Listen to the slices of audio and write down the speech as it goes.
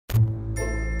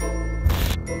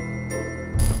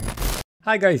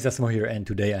Hi guys, Asmo here, and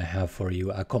today I have for you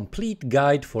a complete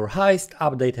guide for Heist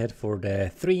updated for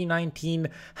the 3.19.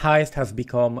 Heist has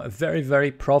become very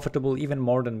profitable, even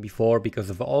more than before, because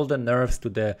of all the nerfs to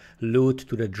the loot,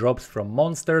 to the drops from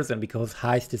monsters, and because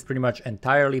Heist is pretty much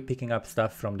entirely picking up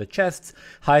stuff from the chests.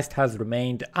 Heist has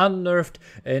remained unnerfed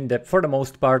for the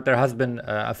most part. There has been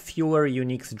a fewer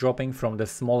uniques dropping from the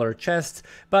smaller chests,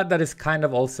 but that is kind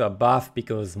of also a buff,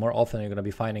 because more often you're going to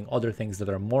be finding other things that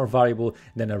are more valuable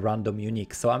than a random unique.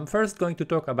 So I'm first going to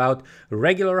talk about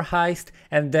regular Heist,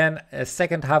 and then a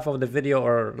second half of the video,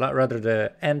 or rather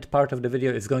the end part of the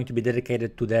video, is going to be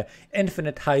dedicated to the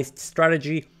infinite Heist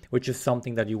strategy, which is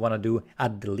something that you want to do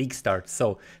at the league start.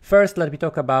 So first, let me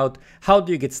talk about how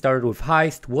do you get started with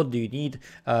Heist, what do you need.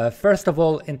 First of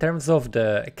all, in terms of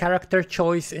the character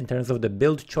choice, in terms of the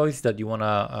build choice that you want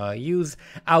to use,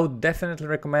 I would definitely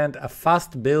recommend a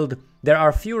fast build. There are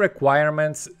a few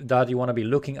requirements that you want to be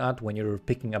looking at when you're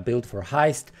picking a build for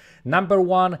Heist. Number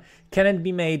one, can it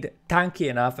be made tanky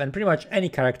enough? And pretty much any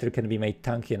character can be made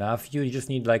tanky enough. You just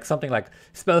need like something like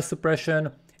spell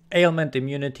suppression, ailment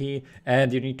immunity,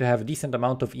 and you need to have a decent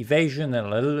amount of evasion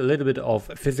and a little bit of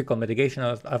physical mitigation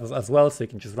as well, so you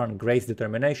can just run Grace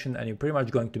Determination and you're pretty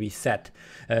much going to be set.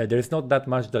 There's not that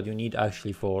much that you need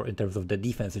actually for in terms of the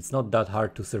defense. It's not that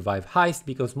hard to survive Heist,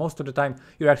 because most of the time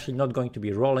you're actually not going to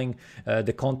be rolling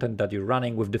the content that you're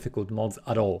running with difficult mods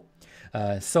at all.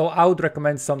 So I would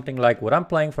recommend something like what I'm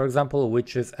playing, for example,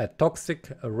 which is a Toxic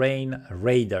Rain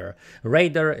Raider.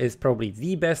 Raider is probably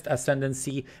the best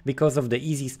ascendancy because of the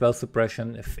easy spell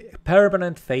suppression,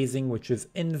 permanent phasing, which is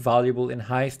invaluable in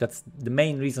Heist. That's the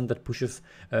main reason that pushes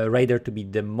Raider to be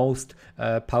the most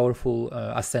powerful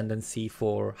ascendancy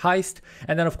for Heist.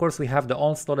 And then of course we have the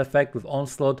Onslaught effect. With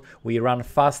Onslaught we run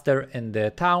faster in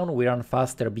the town, we run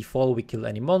faster before we kill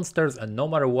any monsters, and no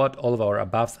matter what, all of our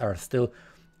buffs are still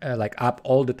like up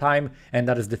all the time, and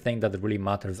that is the thing that really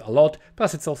matters a lot.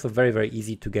 Plus it's also very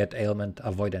easy to get ailment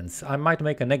avoidance. I might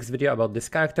make a next video about this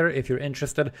character if you're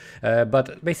interested,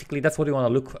 but basically that's what you want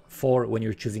to look for when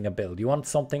you're choosing a build. You want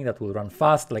something that will run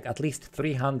fast, like at least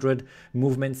 300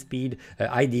 movement speed.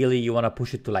 Ideally you want to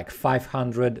push it to like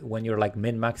 500 when you're like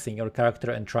min-maxing your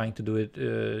character and trying to do it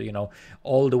you know,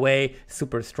 all the way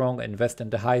super strong, invest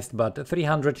in the Heist. But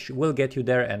 300 will get you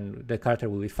there, and the character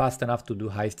will be fast enough to do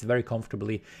Heists very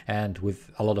comfortably and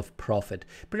with a lot of profit.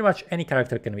 Pretty much any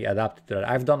character can be adapted to that.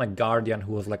 I've done a Guardian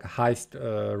who was like a Heist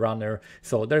runner,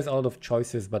 so there's a lot of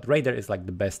choices, but Raider is like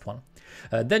the best one.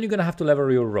 Then you're gonna have to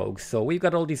level your rogues. So we've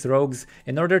got all these rogues.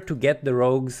 In order to get the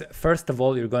rogues, first of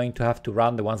all, you're going to have to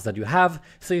run the ones that you have.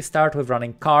 So you start with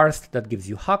running Karst, that gives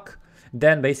you Huck.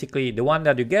 Then basically the one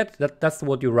that you get, that's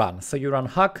what you run. So you run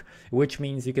Huck, which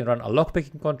means you can run a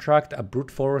lockpicking contract, a brute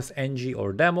force, NG,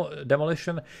 or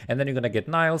demolition, and then you're gonna get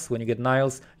Niles. When you get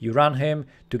Niles, you run him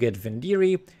to get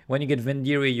Vindiri. When you get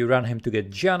Vindiri, you run him to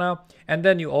get Gianna, and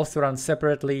then you also run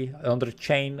separately under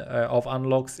chain of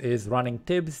unlocks is running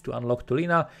Tibbs to unlock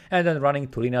Tulina, and then running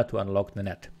Tulina to unlock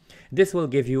Nanette. This will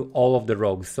give you all of the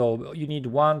rogues. So you need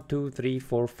 1, 2, 3,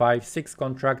 4, 5, 6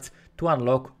 contracts to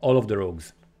unlock all of the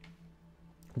rogues.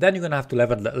 Then you're gonna have to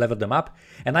level them up,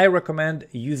 and I recommend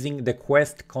using the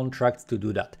quest contracts to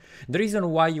do that. The reason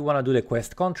why you want to do the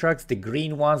quest contracts, the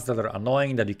green ones that are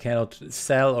annoying, that you cannot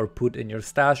sell or put in your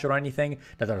stash or anything,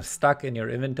 that are stuck in your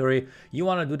inventory, you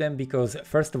want to do them because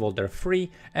first of all they're free,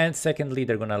 and secondly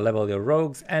they're gonna level your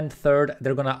rogues, and third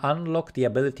they're gonna unlock the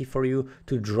ability for you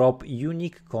to drop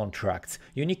unique contracts.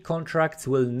 Unique contracts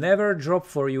will never drop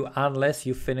for you unless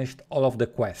you finished all of the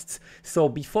quests. So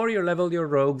before you level your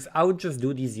rogues, I would just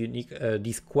do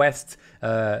these quests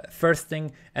first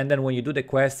thing, and then when you do the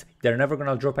quests, they're never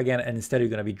gonna drop again, and instead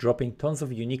you're gonna be dropping tons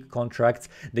of unique contracts.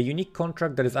 The unique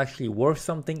contract that is actually worth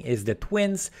something is the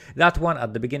twins. That one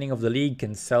at the beginning of the league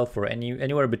can sell for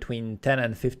anywhere between 10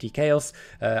 and 50 chaos.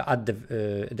 At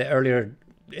the earlier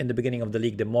in the beginning of the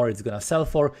league, the more it's gonna sell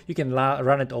for. You can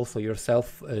run it also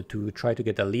yourself to try to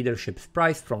get a leadership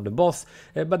prize from the boss,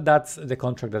 but that's the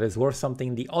contract that is worth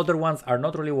something. The other ones are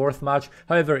not really worth much.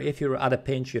 However, if you're at a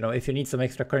pinch, you know, if you need some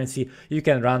extra currency, you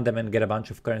can run them and get a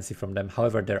bunch of currency from them.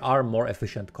 However, there are more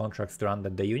efficient contracts to run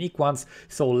than the unique ones.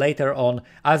 So later on,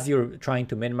 as you're trying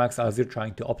to min-max, as you're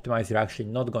trying to optimize, you're actually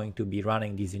not going to be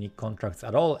running these unique contracts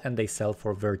at all, and they sell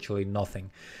for virtually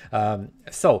nothing.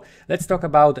 So let's talk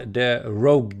about the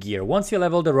rogue rogue gear. Once you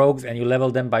level the rogues, and you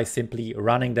level them by simply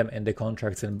running them in the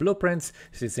contracts and blueprints,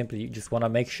 so you just want to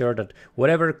make sure that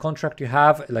whatever contract you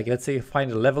have, like let's say you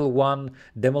find a level 1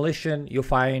 demolition, you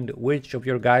find which of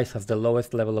your guys has the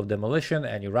lowest level of demolition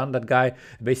and you run that guy.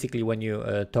 Basically, when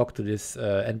you talk to this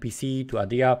NPC, to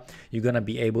Adia, you're gonna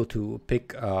be able to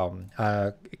pick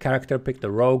a character, pick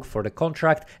the rogue for the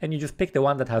contract, and you just pick the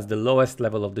one that has the lowest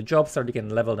level of the job, so you can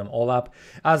level them all up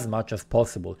as much as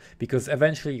possible, because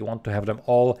eventually you want to have them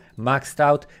all maxed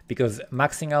out, because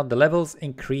maxing out the levels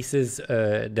increases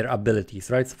their abilities,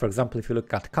 right? So for example, if you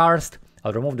look at Karst,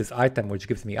 I'll remove this item which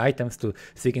gives me items to,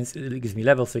 so you can, it gives me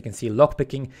levels, so you can see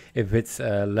lockpicking. If it's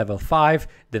level 5,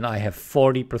 then I have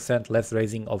 40% less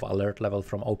raising of alert level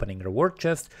from opening reward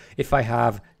chest. If I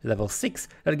have level 6,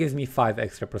 that gives me 5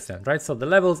 extra percent, right? So the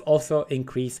levels also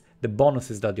increase the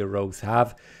bonuses that your rogues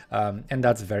have, and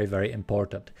that's very, very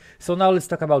important. So now let's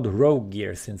talk about rogue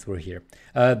gear since we're here.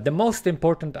 The most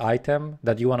important item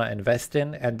that you want to invest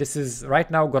in, and this is right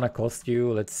now gonna cost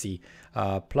you, let's see,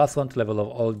 +1 to level of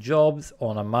all jobs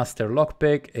on a master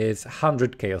lockpick is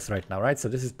 100 chaos right now, right? So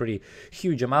this is pretty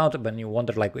huge amount. When you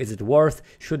wonder, like, is it worth,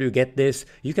 should you get this?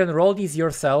 You can roll these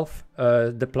yourself,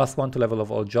 the +1 to level of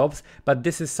all jobs, but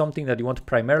this is something that you want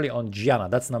primarily on Gianna.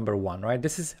 That's number 1, right?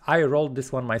 This is, I rolled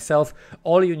this one myself.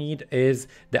 All you need is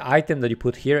the item that you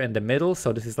put here in the middle.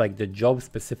 So this is like the job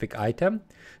specific item.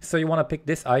 So you want to pick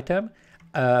this item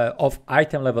of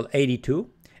item level 82.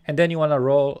 And then you want to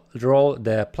roll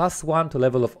the +1 to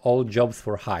level of all jobs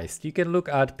for Heist. You can look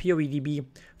at PoEDB,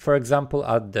 for example,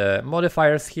 at the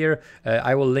modifiers here.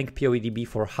 I will link PoEDB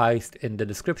for Heist in the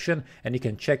description, and you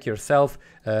can check yourself.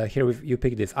 Here you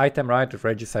pick this item, right?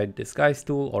 Regicide disguise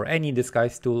tool, or any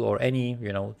disguise tool, or any,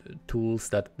 you know, tools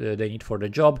that they need for the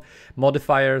job.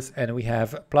 Modifiers, and we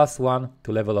have +1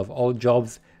 to level of all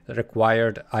jobs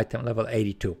required, item level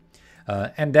 82.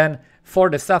 And then for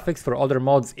the suffix for other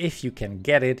mods, if you can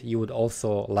get it, you would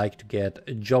also like to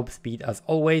get job speed as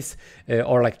always,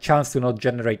 or like chance to not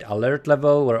generate alert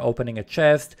level or opening a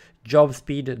chest, job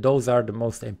speed. Those are the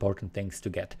most important things to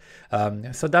get.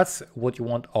 So that's what you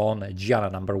want on Gianna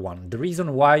number 1. The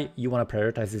reason why you want to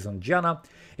prioritize this on Gianna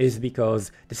is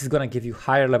because this is going to give you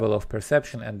higher level of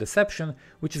perception and deception,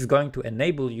 which is going to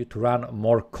enable you to run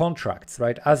more contracts,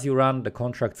 right? As you run the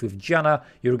contracts with Gianna,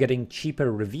 you're getting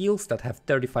cheaper reveals that have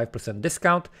 35%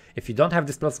 discount. If you don't have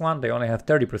this +1, they only have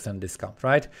 30% discount,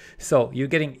 right? So you're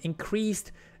getting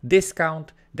increased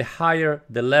discount the higher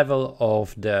the level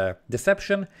of the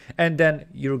deception, and then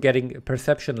you're getting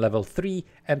perception level 3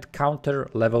 and counter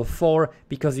level 4,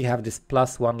 because you have this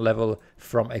 +1 level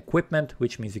from equipment,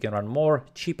 which means you can run more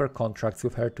cheaper contracts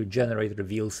with her to generate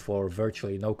reveals for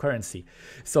virtually no currency.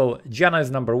 So Gianna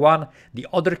is number 1. The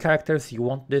other characters you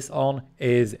want this on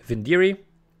is Vindiri.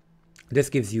 This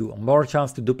gives you more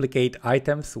chance to duplicate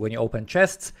items when you open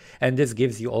chests, and this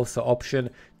gives you also option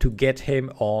to get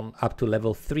him on up to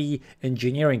level 3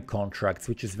 engineering contracts,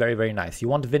 which is very, very nice. You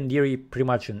want Vindiri pretty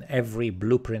much in every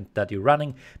blueprint that you're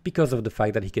running because of the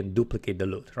fact that he can duplicate the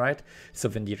loot, right? So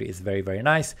Vindiri is very, very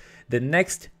nice. The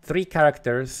next 3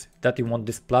 characters that you want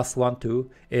this +1 to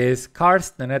is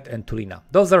Karst, Nanette, and Tulina.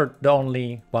 Those are the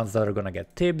only ones that are gonna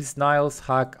get Tibbs, Niles,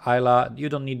 Hack, Ayla. You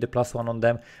don't need the +1 on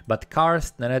them, but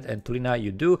Karst, Nanette, and Tulina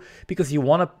you do, because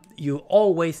you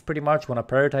always pretty much want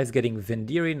to prioritize getting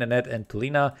Vindiri, Nanette, and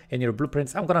Tulina in your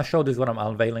blueprints. I'm going to show this when I'm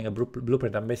unveiling a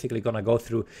blueprint. I'm basically going to go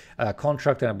through a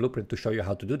contract and a blueprint to show you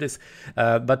how to do this.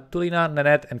 But Tulina,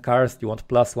 Nanette, and Karst, you want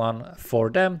 +1 for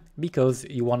them because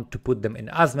you want to put them in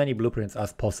as many blueprints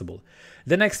as possible.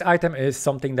 The next item is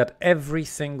something that every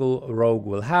single rogue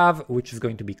will have, which is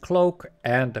going to be Cloak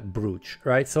and Brooch,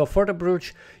 right? So for the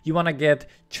Brooch, you want to get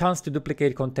chance to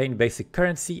duplicate contain basic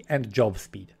currency and job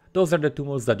speed. Those are the 2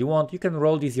 moves that you want. You can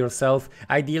roll these yourself.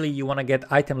 Ideally, you want to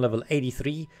get item level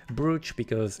 83 Brooch,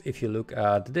 because if you look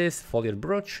at this, foliate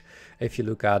Brooch, if you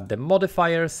look at the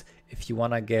modifiers, if you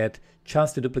want to get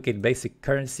chance to duplicate basic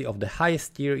currency of the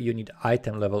highest tier, you need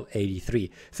item level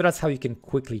 83. So that's how you can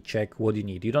quickly check what you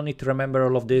need. You don't need to remember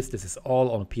all of this. This is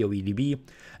all on PoEDB.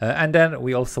 And then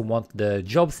we also want the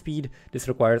job speed. This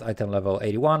requires item level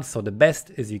 81. So the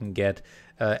best is you can get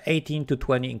 18 to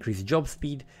 20 increased job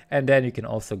speed, and then you can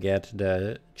also get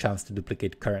the chance to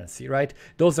duplicate currency, right?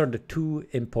 Those are the 2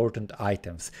 important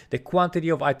items. The quantity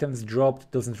of items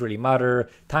dropped doesn't really matter.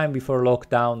 Time before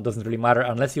lockdown doesn't really matter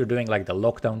unless you're doing like the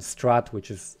lockdown strat, which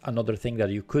is another thing that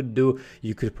you could do.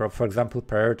 You could, for example,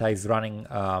 prioritize running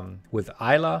with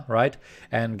Ayla, right?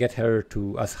 And get her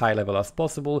to as high level as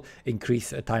possible,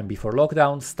 increase time before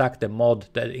lockdown, stack the mod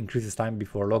that increases time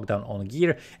before lockdown on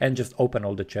gear, and just open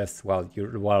all the chests while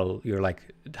you're like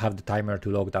have the timer to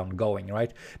lockdown going,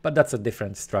 right? But that's a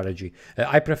different strategy.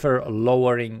 I prefer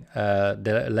lowering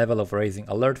the level of raising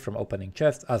alert from opening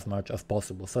chests as much as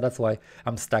possible. So that's why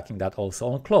I'm stacking that also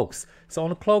on cloaks. So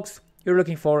on cloaks, you're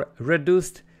looking for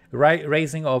reduced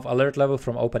raising of alert level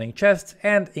from opening chests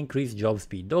and increased job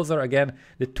speed. Those are again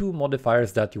the two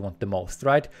modifiers that you want the most,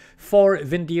 right? For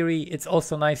Vindiri, it's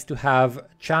also nice to have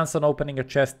chance on opening a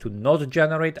chest to not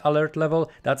generate alert level.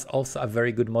 That's also a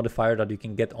very good modifier that you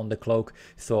can get on the cloak.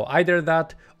 So either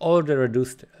that or the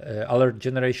reduced alert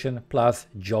generation plus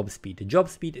job speed. The job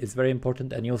speed is very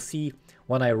important, and you'll see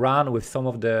when I run with some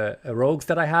of the rogues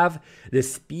that I have, the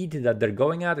speed that they're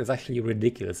going at is actually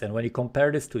ridiculous. And when you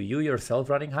compare this to you yourself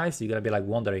running Heist, you're gonna be like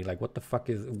wondering, like,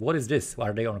 what is this?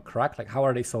 Are they on crack? Like, how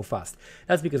are they so fast?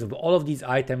 That's because of all of these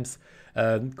items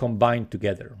combined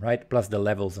together, right? Plus the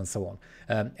levels and so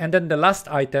on. And then the last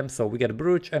item, so we get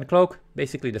Brooch and Cloak,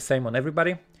 basically the same on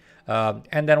everybody.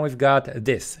 And then we've got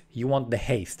this. You want the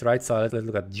haste, right? So let's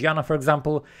look at Gianna, for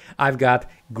example. I've got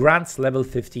grants level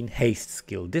 15 haste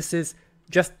skill. This is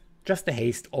just the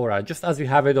haste aura, just as you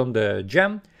have it on the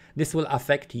gem. This will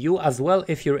affect you as well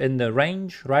if you're in the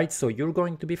range, right? So you're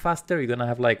going to be faster. You're gonna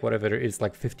have like whatever it is,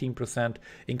 like 15%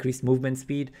 increased movement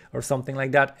speed or something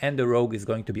like that. And the rogue is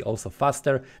going to be also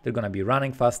faster. They're gonna be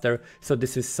running faster. So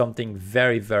this is something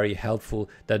very, very helpful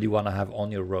that you wanna have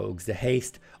on your rogues, the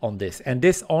haste on this. And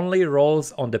this only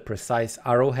rolls on the precise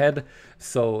arrowhead.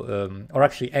 So, or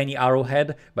actually any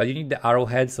arrowhead, but you need the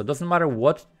arrowhead. So it doesn't matter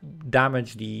what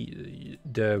damage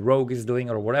the rogue is doing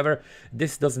or whatever.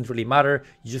 This doesn't really matter.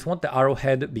 You just want the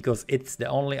arrowhead because it's the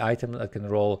only item that can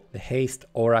roll the haste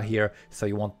aura here. So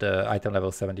you want the item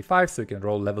level 75, so you can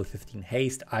roll level 15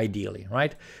 haste ideally,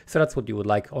 right? So that's what you would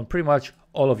like on pretty much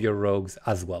all of your rogues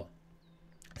as well.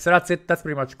 So that's it. That's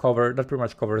pretty much covered. That pretty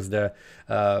much covers the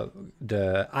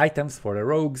items for the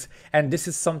rogues. And this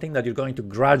is something that you're going to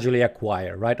gradually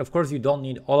acquire, right? Of course, you don't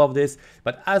need all of this,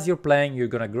 but as you're playing, you're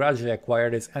going to gradually acquire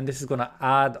this, and this is going to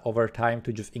add over time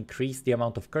to just increase the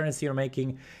amount of currency you're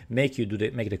making, make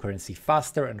the currency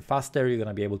faster and faster. You're going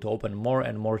to be able to open more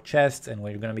and more chests, and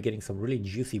when you're going to be getting some really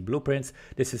juicy blueprints,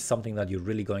 this is something that you're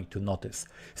really going to notice.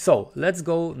 So let's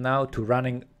go now to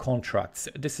running contracts.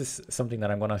 This is something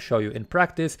that I'm going to show you in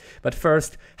practice. But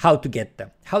first, how to get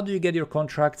them. How do you get your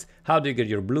contracts? How do you get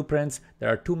your blueprints? There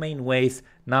are two main ways.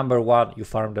 Number one, you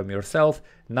farm them yourself.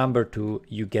 Number two,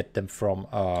 you get them from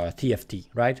TFT,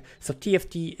 right? So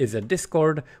TFT is a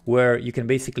Discord where you can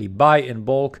basically buy in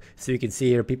bulk. So you can see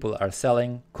here people are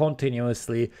selling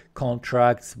continuously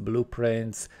contracts,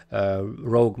 blueprints,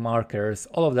 rogue markers.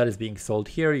 All of that is being sold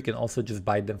here. You can also just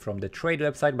buy them from the trade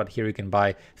website, but here you can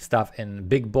buy stuff in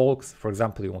big bulks. For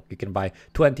example, you can buy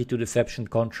 22 deception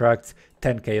contracts,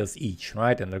 10 chaos each,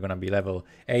 right? And they're going to be level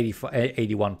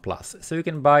 81 plus. So you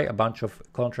can buy a bunch of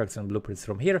contracts and blueprints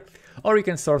from here, or you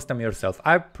can source them yourself.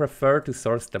 I prefer to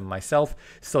source them myself.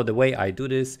 So the way I do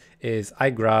this is I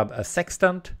grab a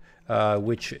sextant,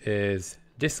 which is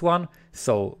this one.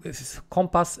 So this is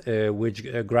compass, which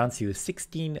grants you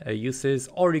 16 uses,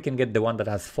 or you can get the one that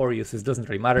has 4 uses, doesn't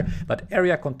really matter, but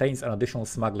area contains an additional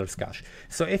smuggler's cache.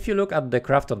 So if you look at the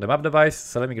craft on the map device,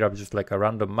 so let me grab just like a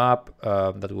random map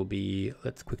that will be,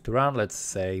 let's quick to run, let's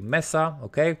say Mesa,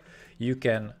 okay? You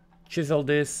can chisel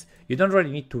this. You don't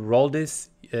really need to roll this,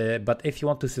 but if you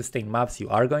want to sustain maps, you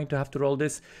are going to have to roll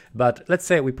this. But let's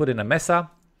say we put in a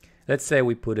Mesa. Let's say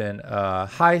we put in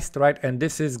Heist, right? And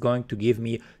this is going to give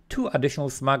me 2 additional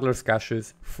smuggler's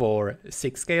caches for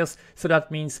 6 chaos. So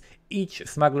that means each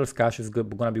smuggler's cache is going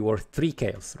to be worth 3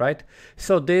 chaos, right?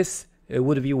 So this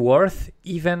would be worth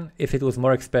even if it was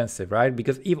more expensive, right?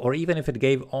 Because even if it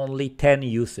gave only 10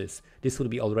 uses, this would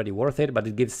be already worth it, but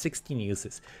it gives 16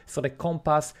 uses. So the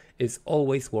compass is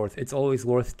always worth, it's always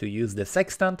worth to use the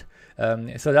sextant.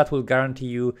 So that will guarantee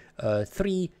you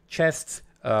 3 chests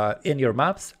in your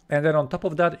maps, and then on top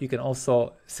of that you can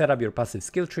also set up your passive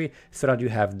skill tree so that you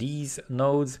have these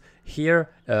nodes here,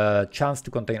 chance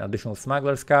to contain additional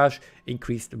smuggler's cache,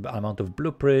 increased amount of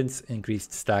blueprints,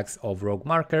 increased stacks of rogue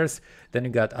markers. Then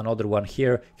you got another one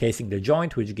here, casing the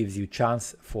joint, which gives you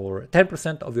chance for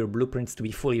 10% of your blueprints to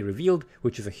be fully revealed,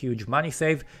 which is a huge money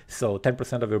save. So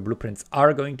 10% of your blueprints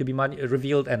are going to be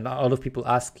revealed, and a lot of people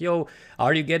ask, yo,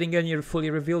 are you getting any fully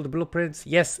revealed blueprints?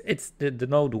 Yes, it's the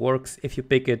node works. If you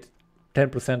pick it,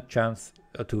 10% chance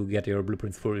to get your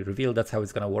blueprints fully revealed. That's how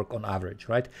it's going to work on average,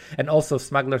 right? And also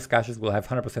smugglers caches will have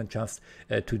 100% chance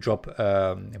to drop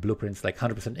blueprints, like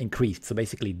 100% increased, so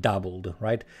basically doubled,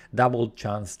 right? Doubled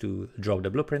chance to drop the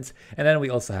blueprints. And then we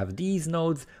also have these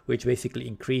nodes, which basically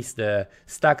increase the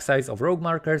stack size of rogue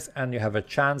markers, and you have a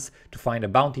chance to find a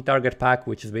bounty target pack,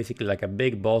 which is basically like a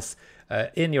big boss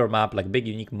in your map, like big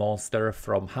unique monster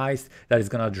from Heist that is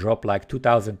gonna drop like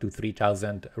 2,000 to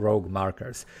 3,000 rogue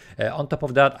markers. On top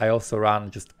of that, I also run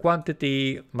just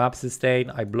quantity, map sustain.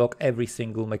 I block every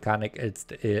single mechanic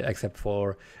except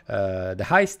for the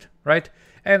Heist, right?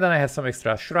 And then I have some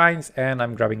extra shrines, and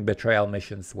I'm grabbing betrayal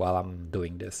missions while I'm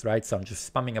doing this, right? So I'm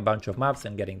just spamming a bunch of maps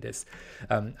and getting this.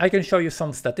 I can show you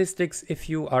some statistics if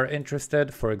you are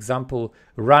interested. For example,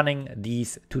 running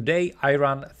these today, I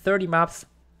ran 30 maps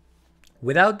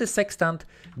without the sextant,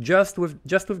 just with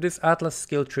this Atlas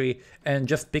skill tree, and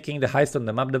just picking the Heist on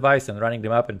the map device and running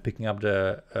them up and picking up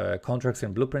the contracts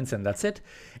and blueprints, and that's it.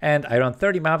 And I run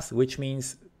 30 maps, which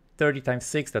means 30 times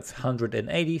 6, that's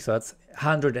 180. So that's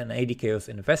 180 chaos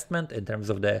investment in terms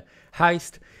of the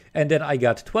Heist. And then I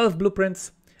got 12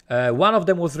 blueprints. One of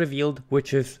them was revealed,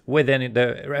 which is within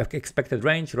the expected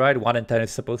range, right? 1 in 10 is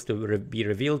supposed to be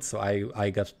revealed, so I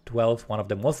got 12. One of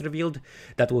them was revealed.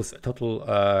 That was a total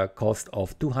cost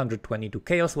of 222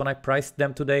 chaos when I priced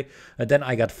them today. Then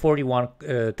I got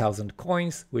 41,000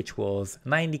 coins, which was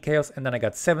 90 chaos, and then I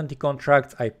got 70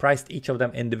 contracts. I priced each of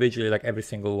them individually, like every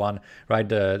single one, right?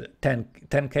 The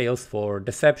 10 chaos for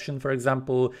deception, for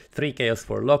example, 3 chaos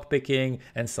for lockpicking,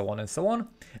 and so on and so on.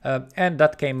 And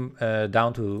that came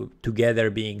down to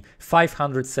together being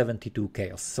 572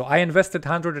 chaos. So I invested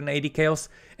 180 chaos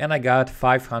and I got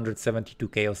 572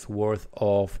 chaos worth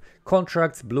of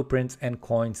contracts, blueprints, and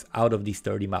coins out of these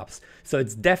 30 maps. So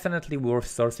it's definitely worth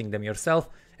sourcing them yourself,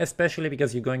 especially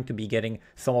because you're going to be getting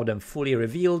some of them fully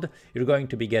revealed. You're going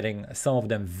to be getting some of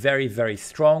them very, very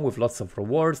strong with lots of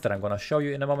rewards that I'm going to show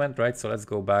you in a moment, right? So let's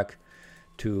go back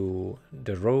to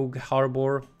the Rogue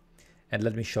Harbor. And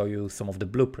let me show you some of the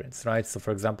blueprints, right? So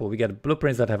for example, we get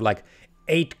blueprints that have like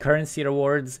 8 currency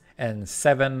rewards and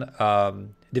 7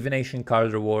 divination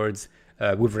card rewards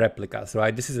with replicas,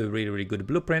 right? This is a really, really good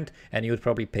blueprint, and you would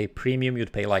probably pay premium.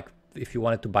 You'd pay like, if you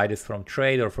wanted to buy this from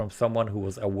trade or from someone who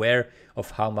was aware of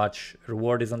how much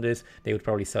reward is on this, they would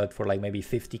probably sell it for like maybe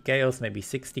 50 chaos, maybe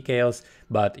 60 chaos,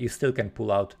 but you still can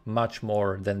pull out much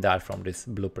more than that from this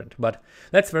blueprint. But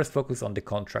let's first focus on the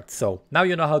contracts. So now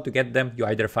you know how to get them. You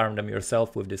either farm them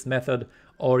yourself with this method,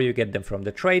 or you get them from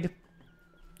the trade,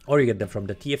 or you get them from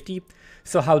the TFT.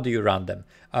 So how do you run them?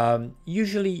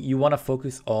 Usually you want to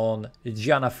focus on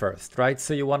Gianna first, right?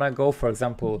 So you want to go, for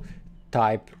example,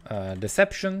 type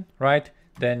deception, right?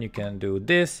 Then you can do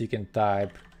this, you can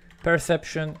type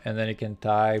perception, and then you can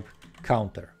type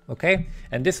counter, okay?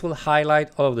 And this will highlight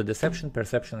all of the deception,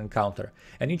 perception, and counter.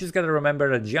 And you just gotta remember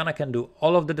that Gianna can do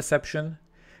all of the deception.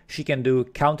 She can do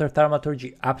counter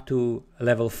thaumaturgy up to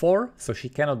level 4, so she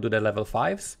cannot do the level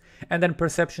 5s. And then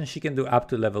perception she can do up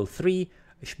to level 3,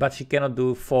 but she cannot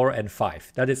do 4 and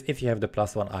 5. That is if you have the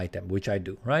 +1 item, which I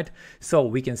do, right? So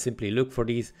we can simply look for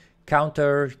these.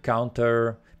 Counter,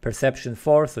 perception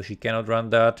 4, so she cannot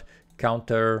run that.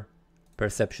 Counter,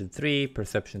 perception 3,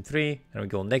 and we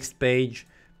go next page.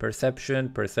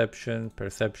 Perception, deception,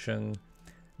 deception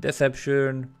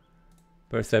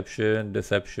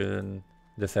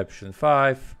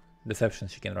 5, deception,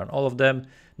 she can run all of them.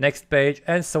 Next page,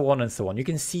 and so on and so on. You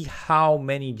can see how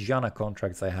many Gianna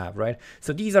contracts I have, right?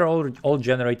 So these are all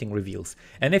generating reveals.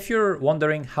 And if you're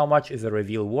wondering how much is a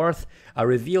reveal worth, a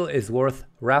reveal is worth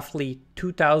roughly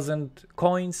 2,000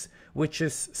 coins, which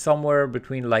is somewhere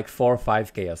between like 4 or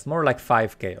 5 chaos, more like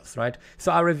 5 chaos, right?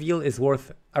 So a reveal is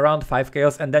worth around 5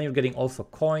 chaos, and then you're getting also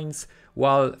coins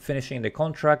while finishing the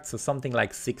contract, so something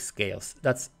like 6 chaos.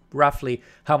 That's roughly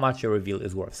how much your reveal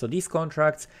is worth. So these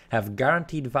contracts have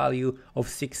guaranteed value of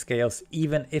 6 chaos,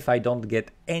 even if I don't get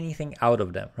anything out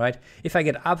of them, right? If I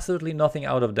get absolutely nothing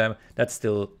out of them, that's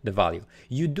still the value.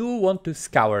 You do want to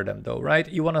scour them though, right?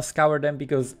 You want to scour them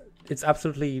because it's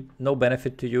absolutely no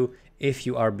benefit to you if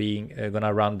you are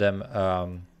gonna run them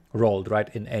rolled,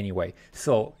 right, in any way.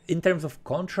 So in terms of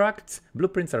contracts,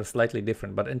 blueprints are slightly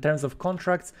different, but in terms of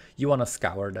contracts, you want to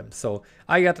scour them. So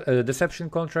I got a deception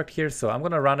contract here, so I'm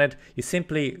going to run it. You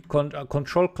simply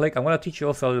control click. I'm going to teach you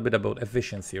also a little bit about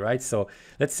efficiency, right? So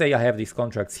let's say I have these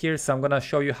contracts here, so I'm going to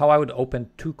show you how I would open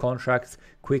 2 contracts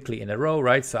quickly in a row,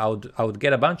 right? So I would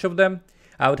get a bunch of them.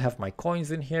 I would have my coins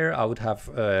in here. I would have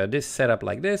this set up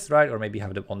like this, right? Or maybe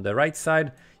have them on the right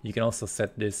side. You can also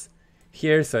set this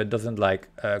here so it doesn't like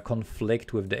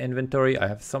conflict with the inventory. I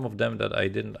have some of them that I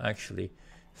didn't actually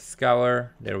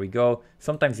Scour, there we go.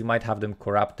 Sometimes you might have them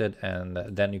corrupted and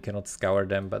then you cannot scour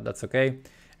them, but that's okay.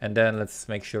 And then let's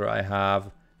make sure I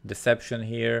have deception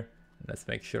here. Let's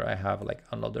make sure I have like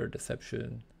another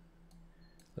deception.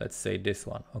 Let's say this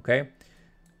one, okay?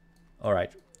 All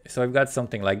right, so I've got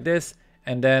something like this.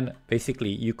 And then basically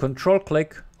you control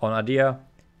click on Adia,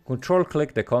 control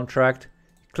click the contract,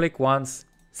 click once,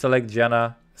 select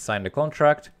Jenna, sign the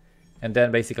contract. And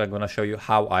then basically I'm gonna show you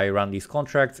how I run these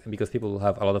contracts, because people will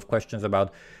have a lot of questions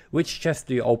about which chest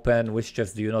do you open, which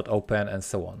chest do you not open, and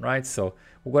so on, right? So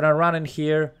we're gonna run in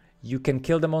here. You can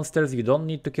kill the monsters, you don't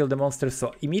need to kill the monsters.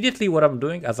 So immediately what I'm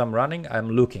doing as I'm running, I'm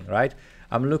looking, right?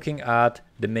 I'm looking at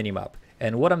the minimap.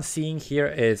 And what I'm seeing here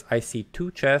is I see 2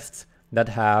 chests that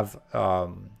have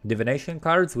divination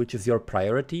cards, which is your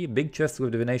priority. Big chests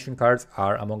with divination cards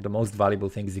are among the most valuable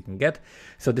things you can get.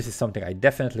 So this is something I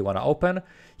definitely want to open.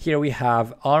 Here we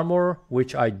have armor,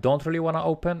 which I don't really want to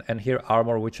open, and here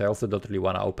armor, which I also don't really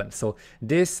want to open. So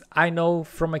this, I know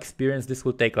from experience, this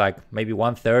will take like maybe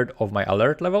 1/3 of my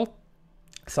alert level.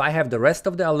 So I have the rest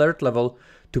of the alert level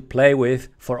to play with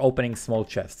for opening small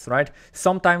chests, right?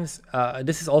 Sometimes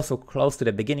this is also close to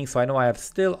the beginning, so I know I have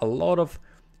still a lot of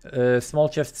small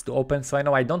chests to open, so I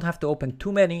know I don't have to open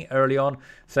too many early on,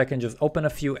 so I can just open a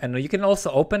few. And you can also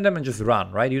open them and just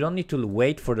run, right? You don't need to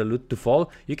wait for the loot to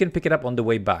fall. You can pick it up on the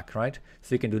way back, right?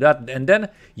 So you can do that. And then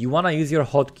you want to use your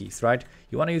hotkeys, right?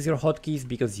 You want to use your hotkeys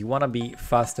because you want to be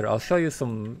faster. I'll show you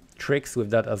some tricks with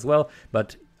that as well,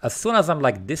 but as soon as I'm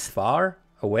like this far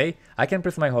away, I can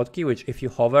press my hotkey, which if you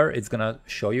hover, it's gonna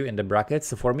show you in the brackets.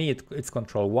 So for me, it's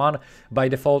control 1. By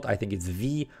default, I think it's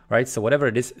V, right? So whatever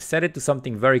it is, set it to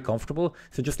something very comfortable.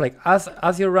 So just like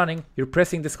as you're running, you're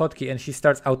pressing this hotkey and she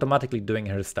starts automatically doing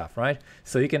her stuff, right?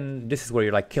 So you can, this is where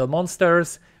you like kill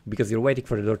monsters because you're waiting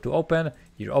for the door to open.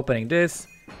 You're opening this,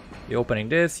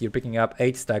 you're picking up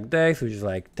 8 stack decks, which is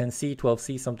like 10C,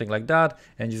 12C, something like that.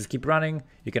 And you just keep running.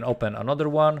 You can open another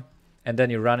one and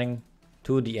then you're running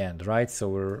to the end, right? So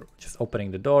we're just opening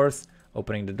the doors,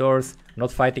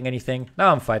 not fighting anything.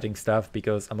 Now I'm fighting stuff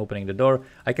because I'm opening the door.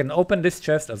 I can open this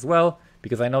chest as well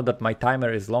because I know that my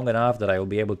timer is long enough that I will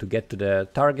be able to get to the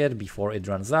target before it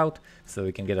runs out. So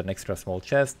we can get an extra small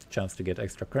chest, chance to get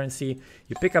extra currency.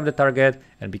 You pick up the target,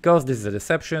 and because this is a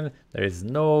deception, there is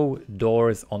no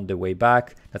doors on the way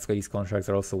back. That's why these contracts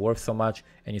are also worth so much.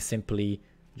 And you simply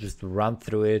just run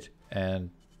through it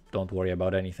and don't worry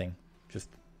about anything. Just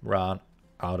run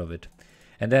out of it.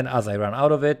 And then as I run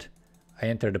out of it, I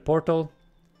enter the portal.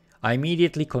 I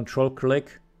immediately control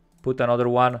click, put another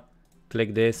one,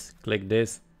 click this,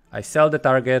 I sell the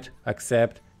target,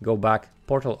 accept, go back,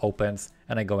 portal opens,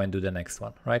 and I go and do the next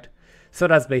one, right? So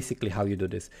that's basically how you do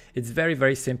this. It's very,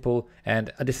 very simple.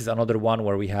 And this is another one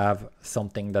where we have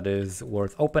something that is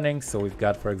worth opening. So we've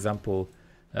got, for example,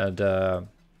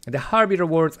 the Harvey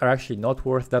rewards are actually not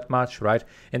worth that much, right?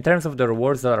 In terms of the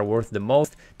rewards that are worth the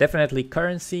most, definitely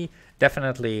currency,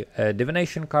 definitely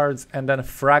divination cards, and then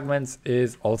fragments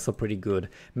is also pretty good.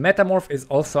 Metamorph is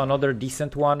also another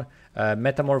decent one.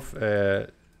 Metamorph,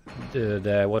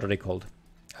 what are they called?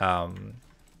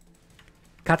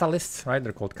 Catalysts, right?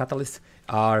 They're called catalysts,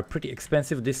 are pretty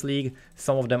expensive this league.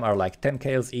 Some of them are like 10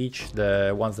 KLs each,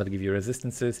 the ones that give you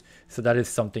resistances. So that is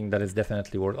something that is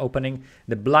definitely worth opening.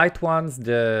 The Blight ones,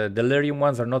 the Delirium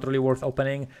ones are not really worth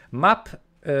opening. Map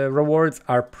rewards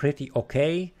are pretty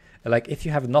okay. Like if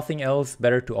you have nothing else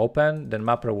better to open, then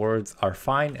map rewards are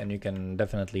fine and you can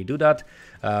definitely do that.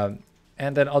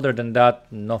 And then other than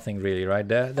that, nothing really, right?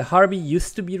 The Harvey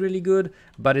used to be really good,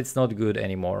 but it's not good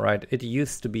anymore, right? It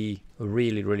used to be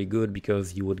really, really good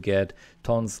because you would get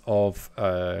tons of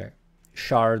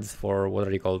shards for, what are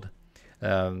they called?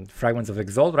 Fragments of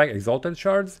Exalt, right? Exalted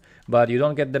shards, but you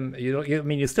don't get them. I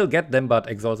mean, you still get them, but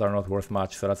Exalts are not worth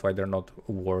much, so that's why they're not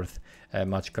worth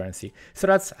much currency. So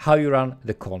that's how you run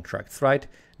the contracts, right?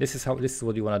 This is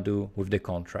what you want to do with the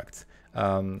contracts.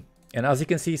 And as you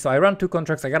can see, so I ran 2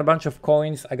 contracts, I got a bunch of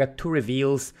coins, I got 2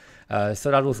 reveals,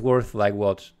 so that was worth like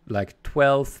what, like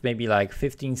 12, maybe like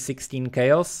 15, 16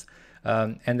 chaos.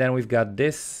 And then we've got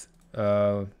this,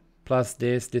 plus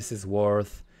this is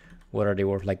worth, what are they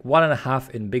worth? Like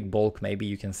 1.5 in big bulk, maybe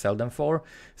you can sell them for.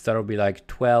 So that'll be like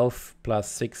 12 plus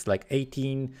 6, like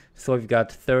 18. So we've got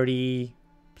 30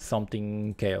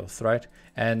 something chaos, right?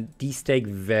 And these take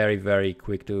very, very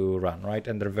quick to run, right?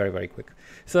 And they're very, very quick.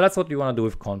 So that's what you want to do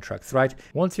with contracts, right?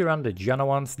 Once you run the Gianna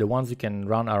ones, the ones you can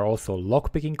run are also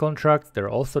lockpicking contracts. They're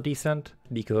also decent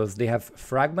because they have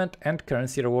fragment and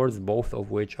currency rewards, both of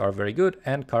which are very good.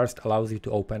 And Karst allows you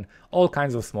to open all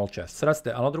kinds of small chests. So that's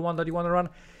another one that you want to run.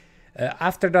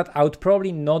 After that, I would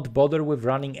probably not bother with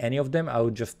running any of them. I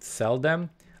would just sell them.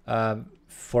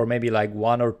 for maybe like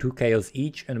 1 or 2 chaos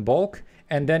each in bulk.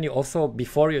 And then you also,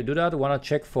 before you do that, want to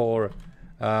check for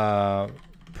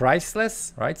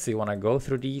priceless, right? So you want to go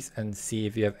through these and see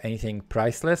if you have anything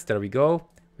priceless. There we go.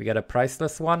 We got a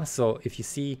priceless one. So if you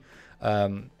see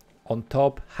on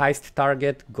top, heist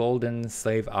target, golden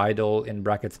slave idol in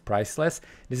brackets priceless,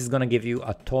 this is going to give you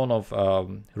a ton of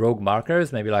rogue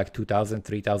markers, maybe like 2,000,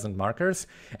 3,000 markers.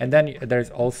 And then there's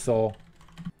also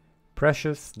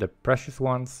precious. The precious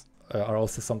ones are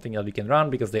also something that we can run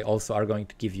because they also are going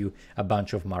to give you a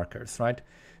bunch of markers, right?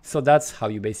 So that's how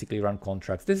you basically run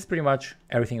contracts. This is pretty much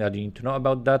everything that you need to know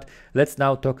about that. Let's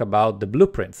now talk about the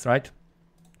blueprints, right?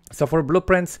 So for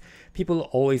blueprints, people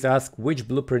always ask which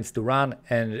blueprints to run,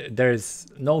 and there's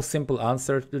no simple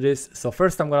answer to this. So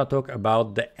first I'm going to talk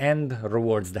about the end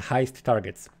rewards, the heist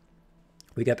targets.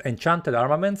 We got enchanted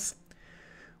armaments,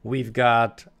 we've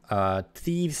got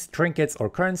thieves, trinkets or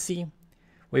currency,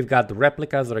 we've got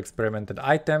replicas or experimented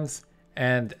items,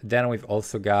 and then we've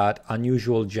also got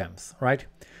unusual gems, right?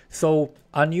 So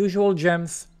unusual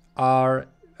gems are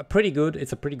pretty good.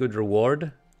 It's a pretty good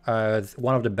reward. It's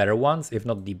one of the better ones, if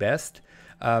not the best.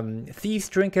 Thieves,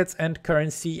 trinkets, and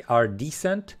currency are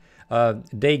decent.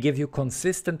 They give you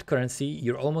consistent currency.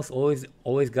 You're almost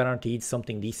always guaranteed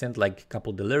something decent, like a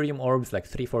couple delirium orbs, like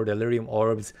 3-4 delirium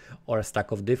orbs, or a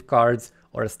stack of div cards,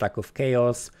 or a stack of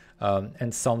chaos.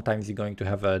 And sometimes you're going to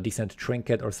have a decent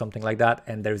trinket or something like that.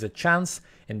 And there's a chance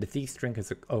in the thieves,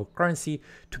 trinkets, or currency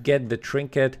to get the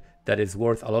trinket that is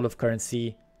worth a lot of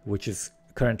currency, which is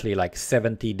currently like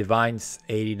 70 divines,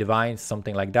 80 divines,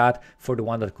 something like that, for the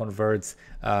one that converts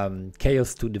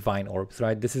chaos to divine orbs,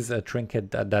 right? This is a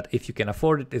trinket that if you can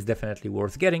afford it, is definitely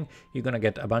worth getting. You're gonna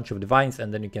get a bunch of divines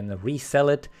and then you can resell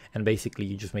it, and basically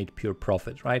you just made pure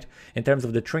profit, right? In terms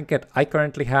of the trinket, I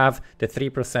currently have the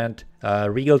 3%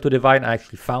 regal to divine. I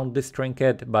actually found this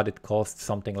trinket, but it costs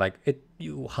something like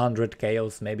 100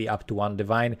 chaos, maybe up to 1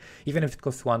 divine. Even if it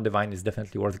costs 1 divine, it's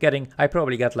definitely worth getting. I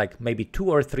probably got like maybe 2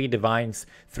 or 3 divines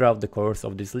throughout the course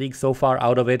of this league so far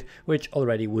out of it, which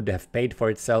already would have paid for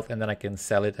itself, and then I can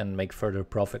sell it and make further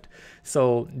profit.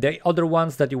 So the other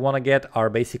ones that you want to get are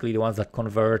basically the ones that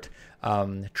convert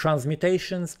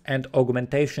transmutations and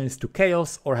augmentations to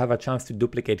chaos, or have a chance to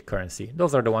duplicate currency.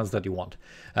 Those are the ones that you want.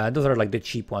 Those are like the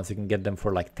cheap ones. You can get them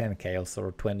for like 10 chaos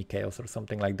or 20 chaos or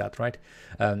something like that, right?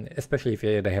 Especially if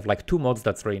they have like 2 mods,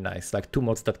 that's really nice. Like 2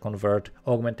 mods that convert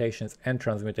augmentations and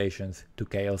transmutations to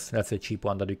chaos. That's a cheap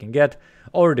one that you can get.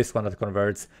 Or this one that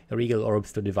converts regal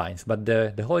orbs to divines. But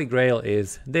the holy grail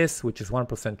is this, which is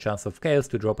 1% chance of chaos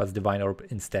to drop as divine orb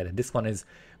instead. This one is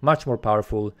much more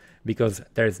powerful because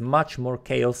there's much more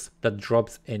chaos that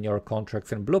drops in your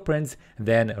contracts and blueprints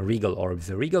than regal orbs.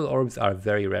 The regal orbs are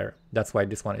very rare. That's why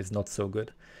this one is not so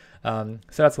good. So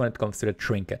that's when it comes to the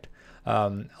trinket.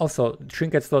 Also,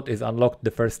 trinket slot is unlocked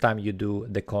the first time you do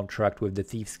the contract with the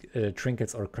thieves,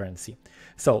 trinkets or currency.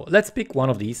 So let's pick one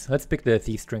of these. Let's pick the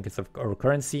thieves, trinkets or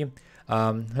currency.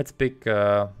 Let's pick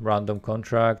random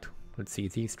contract. Let's see,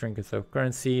 thieves, trinkets or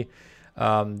currency.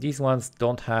 These ones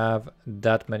don't have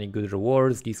that many good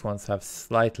rewards. These ones have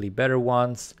slightly better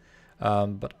ones.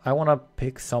 But I want to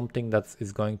pick something that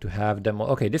is going to have demo.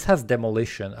 Okay, this has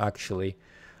demolition actually.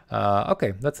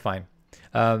 Okay, that's fine.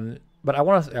 But I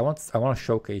want to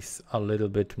showcase a little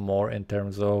bit more in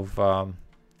terms of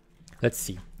let's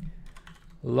see,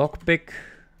 lockpick,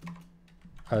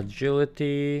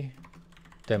 agility,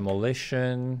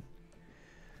 demolition.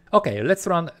 Okay, let's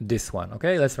run this one.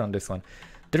 Okay, let's run this one.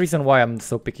 The reason why I'm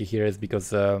so picky here is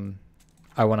because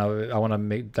I wanna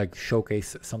make like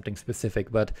showcase something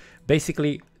specific. But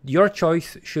basically, your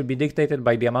choice should be dictated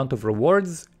by the amount of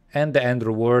rewards and the end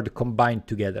reward combined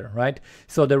together, right?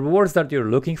 So the rewards that you're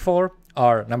looking for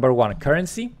are number 1,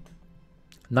 currency,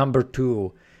 number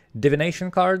 2,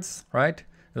 divination cards, right?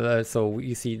 So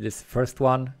you see this first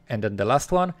one and then the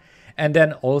last one. And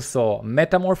then also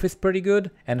metamorph is pretty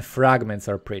good and fragments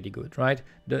are pretty good, right?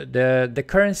 The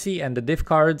currency and the div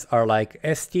cards are like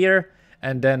S tier,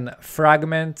 and then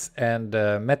fragments and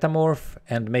metamorph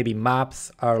and maybe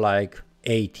maps are like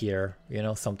A tier, you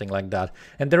know, something like that.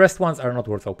 And the rest ones are not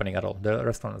worth opening at all. The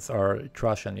rest ones are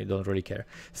trash and you don't really care.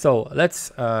 So let's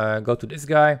go to this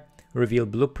guy, reveal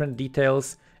blueprint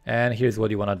details, and here's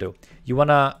what you want to do. You want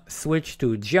to switch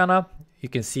to Gianna. You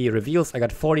can see reveals. I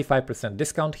got 45%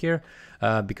 discount here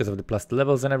because of the plus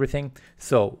levels and everything.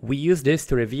 So we use this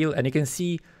to reveal, and you can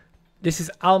see this is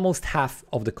almost half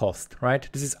of the cost, right?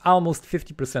 This is almost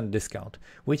 50% discount,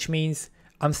 which means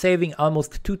I'm saving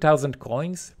almost 2,000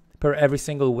 coins per every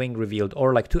single wing revealed,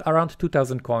 or like around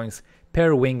 2,000 coins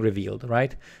per wing revealed,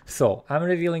 right? So I'm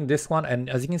revealing this one, and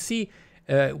as you can see,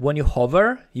 when you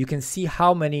hover, you can see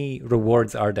how many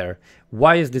rewards are there.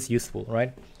 Why is this useful,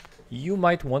 right? You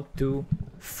might want to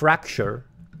fracture.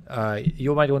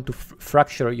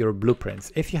 Fracture your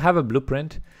blueprints. If you have a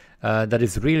blueprint that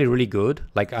is really, really good,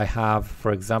 like I have,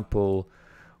 for example,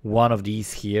 one of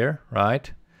these here,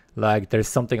 right? Like there's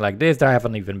something like this. I have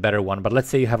an even better one, but let's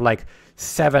say you have like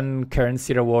 7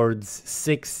 currency rewards,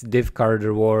 6 div card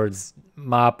rewards,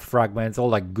 map fragments, all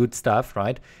like good stuff,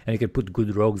 right? And you can put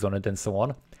good rogues on it and so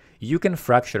on. You can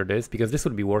fracture this because this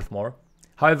would be worth more.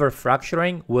 However,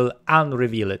 fracturing will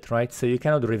unreveal it, right? So you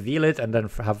cannot reveal it and then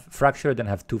have fracture it and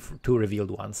have two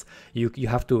revealed ones. You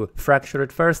have to fracture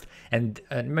it first, and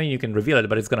maybe you can reveal it,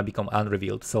 but it's going to become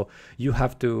unrevealed. So you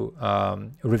have to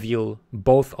reveal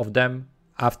both of them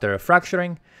after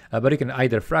fracturing, but you can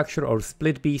either fracture or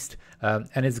split beast,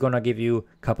 and it's gonna give you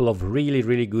a couple of really,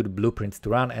 really good blueprints to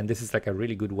run. And this is like a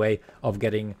really good way of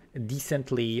getting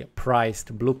decently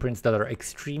priced blueprints that are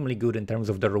extremely good in terms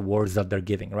of the rewards that they're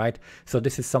giving, right? So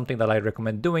this is something that I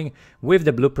recommend doing with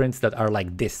the blueprints that are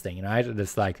like this thing, right?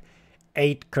 There's like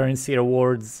 8 currency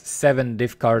rewards, 7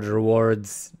 div card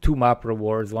rewards, 2 map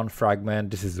rewards, 1 fragment.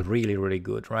 This is really, really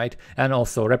good, right? And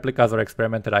also replicas or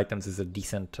experimented items is a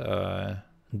decent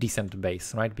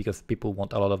base, right? Because people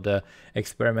want a lot of the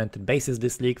experimented bases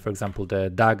this league, for example, the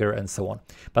dagger and so on.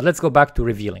 But let's go back to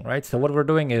revealing, right? So what we're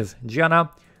doing is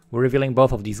Gianna, we're revealing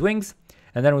both of these wings,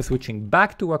 and then we're switching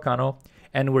back to Wakano,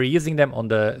 and we're using them on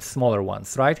the smaller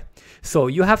ones, right? So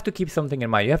you have to keep something in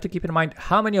mind. You have to keep in mind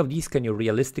how many of these can you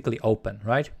realistically open,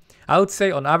 right? I would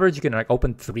say on average you can like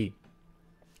open 3.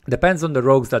 Depends on the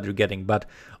rogues that you're getting, but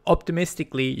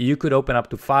optimistically you could open up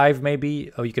to 5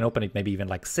 maybe, or you can open it maybe even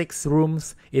like 6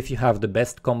 rooms if you have the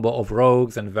best combo of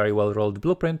rogues and very well rolled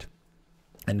blueprint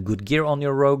and good gear on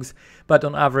your rogues. But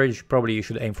on average probably you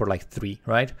should aim for like 3,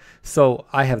 right? So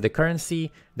I have the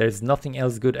currency, there's nothing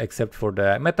else good except for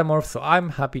the metamorph, so I'm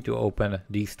happy to open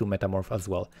these 2 metamorph as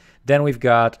well. Then we've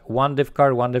got 1 div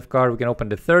card, 1 div card, we can open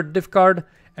the 3rd div card,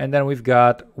 and then we've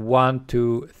got 1,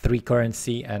 2, 3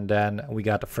 currency, and then we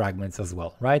got fragments as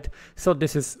well, right? So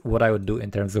this is what I would do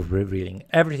in terms of revealing.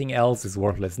 Everything else is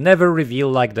worthless. Never reveal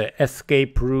like the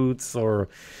escape routes or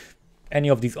any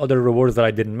of these other rewards that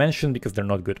I didn't mention because they're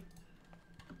not good.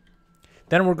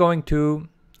 Then we're going to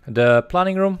the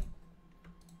planning room,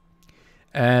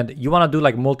 and you want to do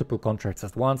like multiple contracts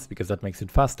at once because that makes it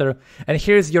faster. And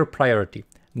here's your priority.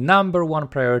 Number 1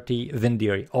 priority,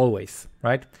 Vindiri, always,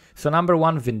 right? So number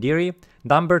 1, Vindiri.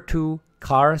 Number 2,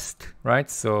 Karst, right?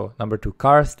 So number 2,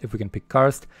 Karst, if we can pick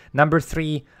Karst. Number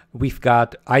 3, we've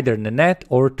got either Nanette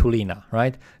or Tulina,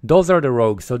 right? Those are the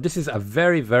rogues. So this is a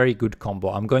very, very good combo.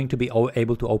 I'm going to be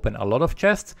able to open a lot of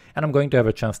chests, and I'm going to have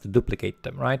a chance to duplicate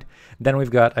them, right? Then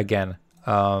we've got, again,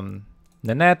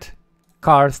 Nanette,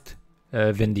 Karst,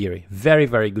 Vindiri. Very,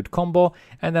 very good combo.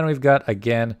 And then we've got,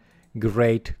 again,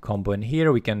 great combo in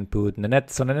here. We can put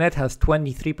Nanette. So Nanette has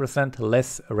 23%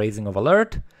 less raising of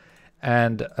alert,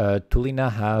 and Tulina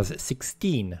has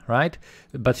 16, right?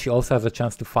 But she also has a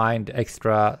chance to find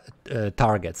extra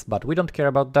targets, but we don't care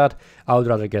about that. I would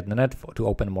rather get Nanette to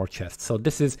open more chests. So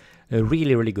this is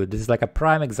really, really good. This is like a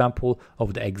prime example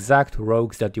of the exact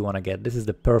rogues that you want to get. This is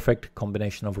the perfect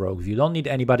combination of rogues. You don't need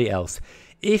anybody else.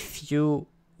 If you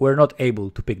were not able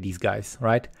to pick these guys,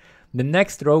 right? The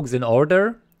next rogues in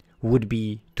order would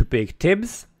be to pick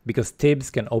Tibbs, because Tibbs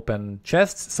can open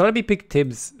chests. So let me pick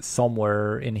Tibbs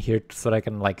somewhere in here so that I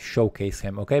can like showcase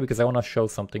him, okay? Because I want to show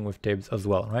something with Tibbs as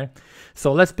well, right?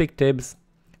 So let's pick Tibbs,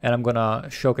 and I'm gonna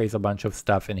showcase a bunch of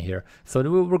stuff in here. So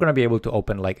we're gonna be able to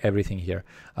open like everything here.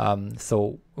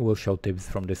 So we'll show Tibbs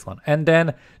from this one. And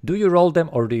then, do you roll them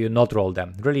or do you not roll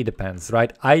them? Really depends,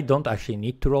 right? I don't actually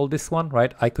need to roll this one,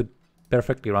 right? I could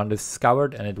perfectly run this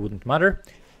scoured and it wouldn't matter.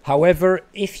 However,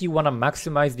 if you want to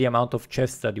maximize the amount of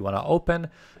chests that you want to open,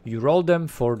 you roll them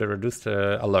for the reduced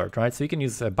alert, right? So you can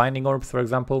use binding orbs, for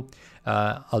example.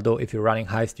 Although if you're running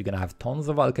Heist, you're going to have tons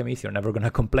of alchemies. You're never going to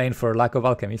complain for lack of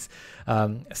alchemies.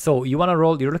 So you want to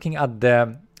roll, you're looking at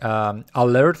the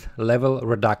alert level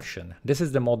reduction. This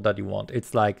is the mod that you want.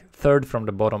 It's like 3rd from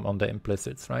the bottom on the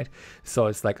implicits, right? So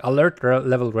it's like alert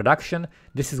level reduction.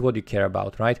 This is what you care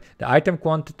about, right? The item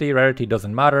quantity, rarity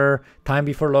doesn't matter. Time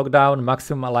before lockdown,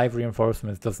 maximum alive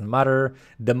reinforcements doesn't matter.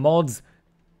 The mods,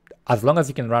 as long as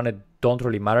you can run it don't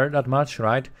really matter that much,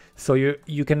 right? So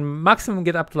you can maximum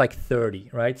get up to like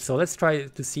 30, right? So let's try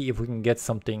to see if we can get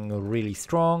something really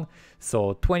strong.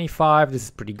 So 25, this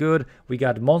is pretty good. We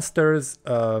got monsters,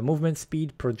 movement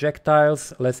speed,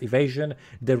 projectiles, less evasion.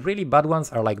 The really bad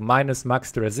ones are like minus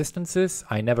max to resistances.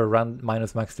 I never run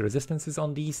minus max to resistances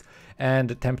on these. And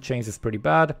the temp change is pretty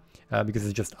bad because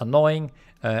it's just annoying.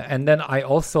 And then I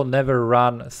also never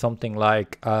run something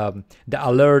like the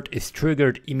alert is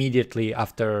triggered immediately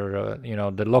after, you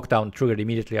know, the lockdown triggered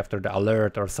immediately after the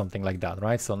alert or something like that,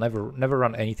 right? So never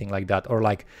run anything like that, or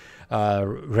like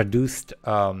reduced,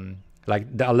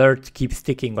 like the alert keeps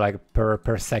ticking like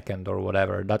per second or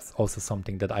whatever. That's also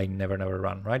something that I never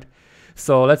run, right?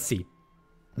 So let's see.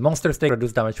 Monsters take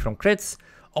reduced damage from crits.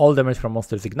 All damage from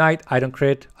monsters ignite. I don't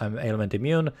crit. I'm ailment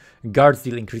immune. Guards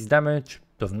deal increased damage.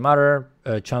 Doesn't matter.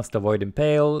 Chance to avoid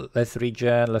impale. Less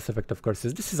regen. Less effective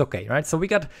curses. This is okay, right? So we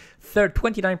got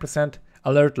 29%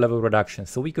 alert level reduction.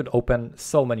 So we could open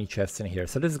so many chests in here.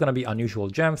 So this is going to be unusual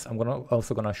gems. I'm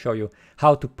also going to show you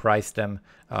how to price them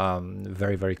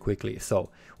very quickly. So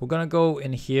we're going to go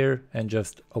in here and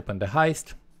just open the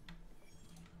heist.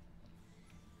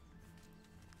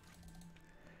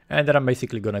 And then I'm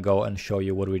basically going to go and show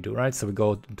you what we do, right? So we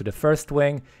go to the first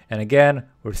wing, and again,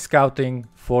 we're scouting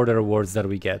for the rewards that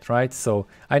we get, right? So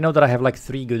I know that I have like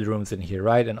 3 good rooms in here,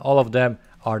 right? And all of them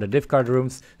are the div card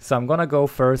rooms. So I'm going to go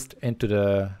first into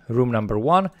the room number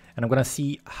 1, and I'm going to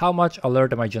see how much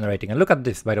alert am I generating. And look at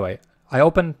this, by the way. I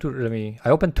opened 2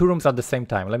 rooms at the same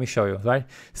time. Let me show you, right?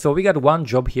 So we got one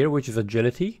job here, which is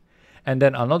agility, and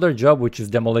then another job, which is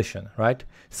demolition, right?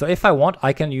 So if I want,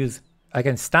 I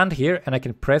can stand here and I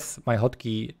can press my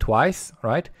hotkey twice,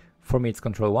 right? For me, it's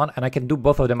control 1, and I can do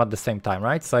both of them at the same time,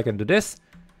 right? So I can do this,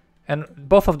 and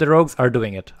both of the rogues are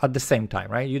doing it at the same time,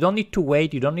 right? You don't need to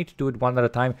wait. You don't need to do it one at a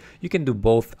time. You can do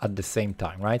both at the same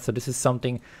time, right? So this is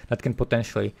something that can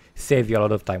potentially save you a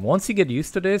lot of time. Once you get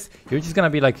used to this, you're just going to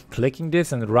be like clicking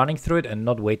this and running through it and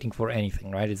not waiting for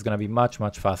anything, right? It's going to be much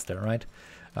faster, right?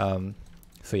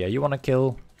 So yeah, you want to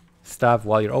kill stuff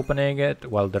while you're opening it,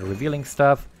 while they're revealing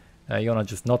stuff. You want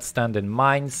to just not stand in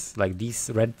mines, like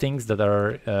these red things that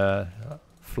are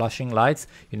flashing lights.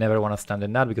 You never want to stand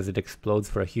in that because it explodes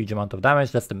for a huge amount of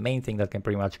damage. That's the main thing that can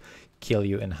pretty much kill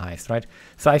you in Heist, right?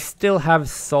 So I still have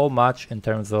so much in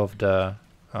terms of the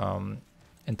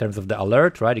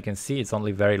alert, right? You can see it's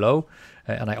only very low,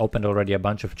 and I opened already a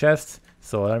bunch of chests.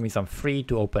 So that means I'm free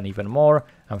to open even more.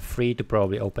 I'm free to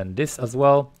probably open this as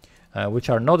well. Which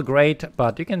are not great,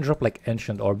 but you can drop like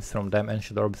ancient orbs from them.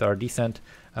 Ancient orbs are decent.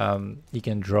 You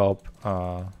can drop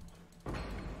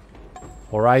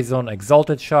Horizon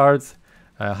Exalted Shards.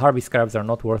 Harvey Scarabs are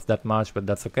not worth that much, but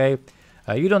that's okay.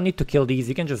 You don't need to kill these.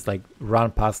 You can just like run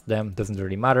past them. Doesn't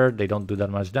really matter. They don't do that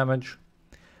much damage.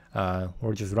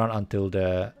 We'll just run until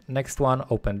the next one.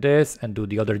 Open this and do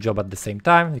the other job at the same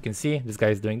time. You can see this guy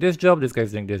is doing this job. This guy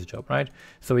is doing this job, right?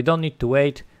 So we don't need to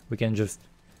wait. We can just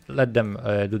let them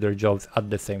do their jobs at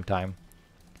the same time.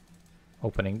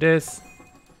 Opening this.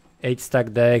 8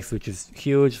 stack decks, which is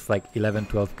huge. It's like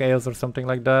 11-12 chaos or something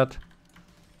like that.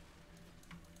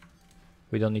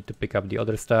 We don't need to pick up the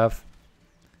other stuff.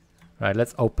 Right,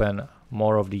 let's open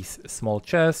more of these small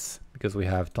chests because we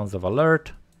have tons of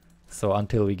alert. So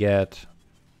until we get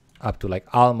up to like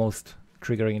almost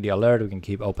triggering the alert, we can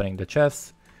keep opening the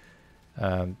chests.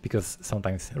 Because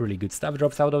sometimes really good stuff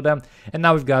drops out of them. And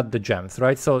now we've got the gems,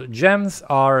 right? So gems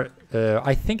are,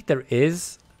 I think there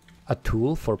is a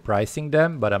tool for pricing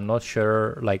them, but I'm not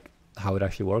sure like how it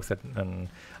actually works, and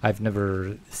I've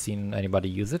never seen anybody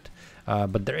use it.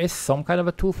 But there is some kind of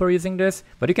a tool for using this,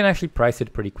 but you can actually price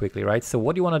it pretty quickly, right? So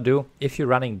what you want to do if you're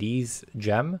running these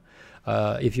gem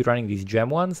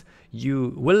ones,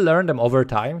 you will learn them over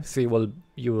time. So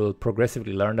you will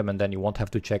progressively learn them, and then you won't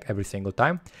have to check every single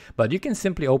time. But you can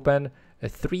simply open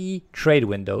 3 trade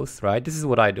windows, right? This is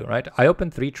what I do, right? I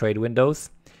open 3 trade windows,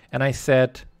 and I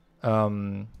set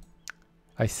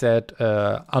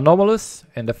anomalous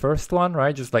in the first one,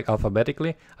 right? Just like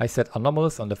alphabetically, I set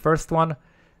anomalous on the first one.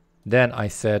 Then I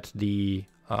set the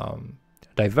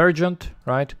divergent,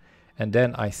 right? And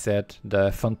then I set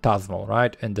the phantasmal,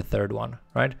 right? And the third one,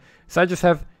 right? So I just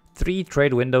have 3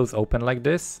 trade windows open like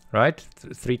this, right?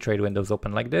 3 trade windows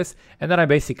open like this. And then I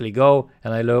basically go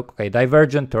and I look, okay,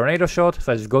 divergent tornado shot.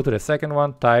 So I just go to the second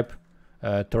one, type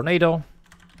tornado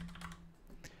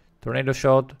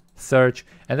shot, search.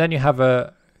 And then you have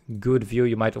a good view.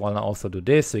 You might want to also do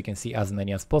this so you can see as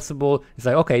many as possible. It's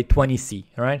like, okay, 20C,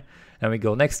 right? And we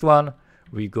go next one.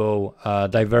 We go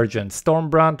divergent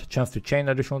Stormbrand, chance to chain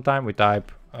additional time. We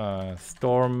type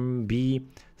Stormbrand,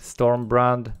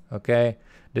 okay?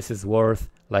 This is worth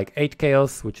like 8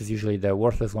 chaos, which is usually the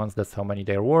worthless ones. That's how many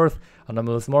they're worth.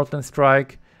 Anomalous Morton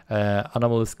Strike,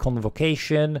 Anomalous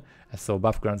Convocation, so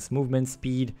buff grants movement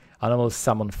speed. Anomalous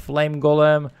Summon Flame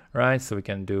Golem, right? So we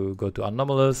can go to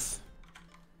Anomalous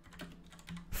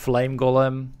Flame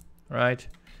Golem, right?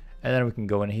 And then we can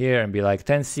go in here and be like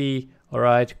 10C, all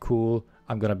right, cool.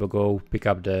 I'm gonna go pick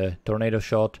up the Tornado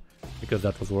Shot because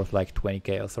that was worth like 20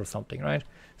 chaos or something, right?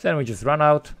 So then we just run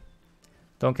out,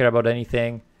 don't care about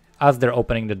anything. As they're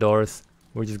opening the doors,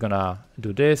 we're just gonna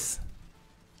do this.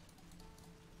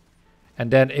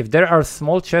 And then if there are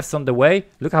small chests on the way,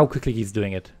 look how quickly he's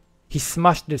doing it. He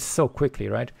smashed this so quickly,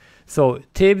 right? So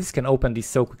Tibbs can open these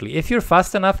so quickly. If you're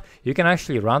fast enough, you can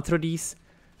actually run through these,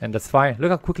 and that's fine. Look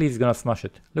how quickly he's gonna smash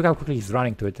it. Look how quickly he's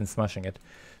running to it and smashing it.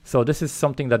 So this is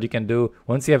something that you can do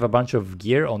once you have a bunch of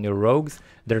gear on your rogues.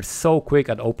 They're so quick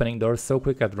at opening doors, so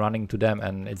quick at running to them,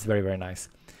 and it's very, very nice.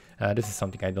 This is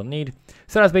something I don't need.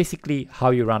 So that's basically how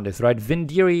you run this, right?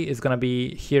 Vindiri is gonna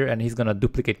be here and he's gonna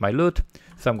duplicate my loot.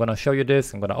 So I'm gonna show you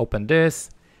this. I'm gonna open this.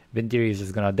 Vindiri is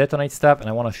just gonna detonate stuff, and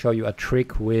I wanna show you a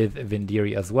trick with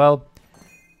Vindiri as well.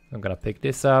 I'm gonna pick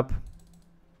this up.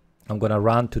 I'm gonna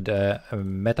run to the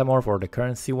metamorph or the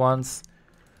currency ones.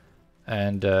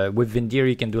 And with Vindiri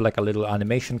you can do like a little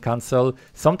animation cancel.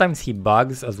 Sometimes he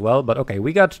bugs as well, but okay,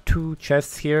 we got 2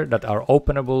 chests here that are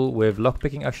openable with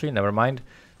lockpicking. Actually, never mind.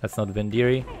 That's not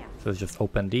Vindiri. So let's just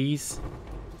open these.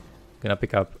 Gonna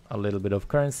pick up a little bit of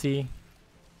currency.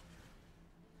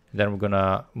 Then we're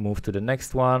gonna move to the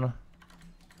next one.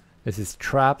 This is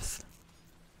traps.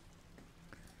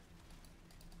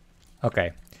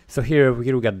 Okay, so here we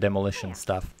got demolition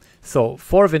stuff. So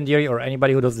for Vindiri or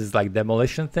anybody who does this like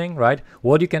demolition thing, right?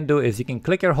 What you can do is you can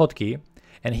click your hotkey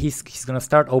and he's gonna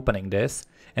start opening this,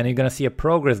 and you're gonna see a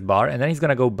progress bar, and then he's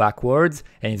gonna go backwards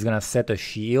and he's gonna set a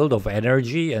shield of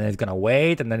energy, and he's gonna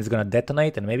wait, and then he's gonna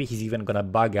detonate, and maybe he's even gonna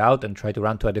bug out and try to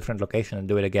run to a different location and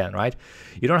do it again, right?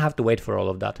 You don't have to wait for all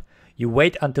of that. You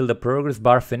wait until the progress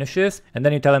bar finishes, and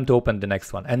then you tell him to open the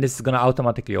next one, and this is gonna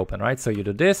automatically open, right? So you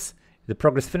do this, the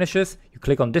progress finishes, you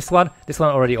click on this one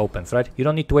already opens, right? You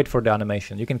don't need to wait for the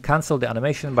animation. You can cancel the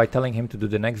animation by telling him to do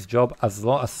the next job as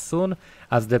soon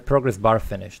as the progress bar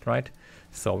finished, right?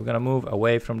 So we're gonna move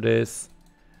away from this.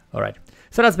 All right,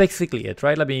 so that's basically it,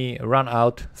 right? Let me run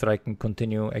out so that I can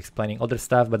continue explaining other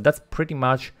stuff, but that's pretty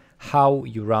much how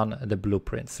you run the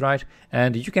blueprints, right?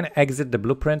 And you can exit the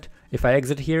blueprint. If I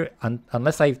exit here,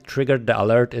 unless I triggered the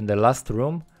alert in the last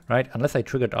room, right? Unless I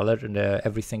triggered alert in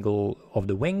every single one of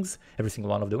the wings,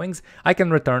 I can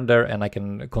return there and I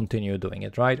can continue doing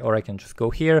it, right? Or I can just go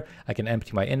here, I can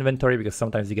empty my inventory because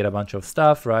sometimes you get a bunch of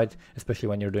stuff, right? Especially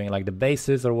when you're doing like the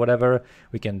bases or whatever.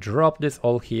 We can drop this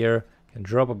all here, can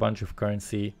drop a bunch of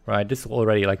currency, right? This is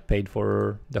already like paid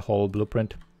for the whole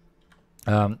blueprint.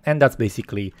 And that's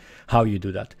basically how you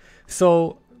do that.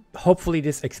 So hopefully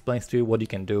this explains to you what you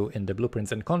can do in the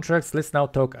blueprints and contracts. Let's now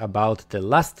talk about the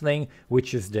last thing,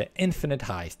 which is the infinite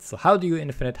heist. So how do you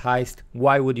infinite heist?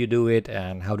 Why would you do it?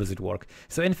 And how does it work?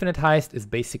 So infinite heist is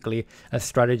basically a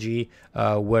strategy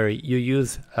where you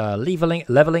use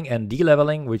leveling and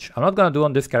de-leveling, which I'm not gonna do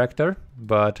on this character,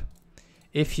 but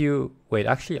if you wait,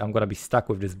 actually I'm gonna be stuck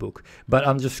with this book, but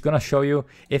I'm just gonna show you,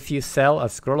 if you sell a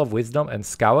scroll of wisdom and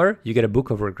scour, you get a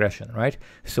book of regression, right?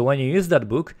 So when you use that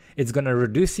book, it's gonna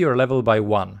reduce your level by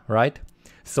 1, right?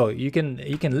 So you can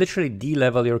literally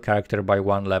de-level your character by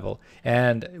 1 level,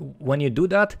 and when you do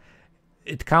that,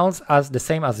 it counts as the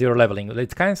same as your leveling.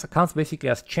 It counts basically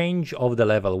as change of the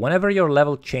level. Whenever your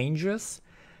level changes,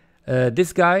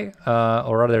 this guy,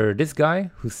 or rather this guy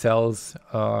who sells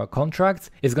contracts,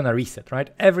 is gonna reset,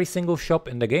 right? Every single shop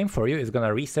in the game for you is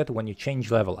gonna reset when you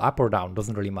change level, up or down,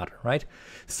 doesn't really matter, right?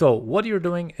 So what you're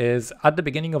doing is, at the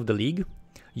beginning of the league,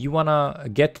 you wanna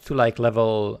get to like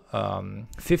level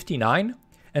 59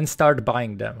 and start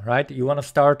buying them, right? You wanna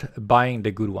start buying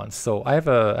the good ones. So I have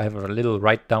a little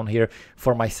write down here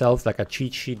for myself, like a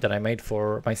cheat sheet that I made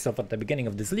for myself at the beginning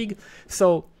of this league.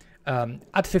 So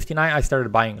at 59, I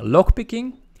started buying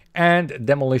lockpicking and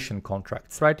demolition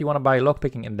contracts, right? You want to buy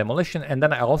lockpicking and demolition, and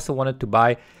then I also wanted to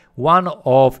buy one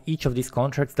of each of these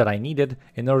contracts that I needed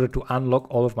in order to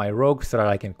unlock all of my rogues so that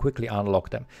I can quickly unlock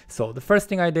them. So the first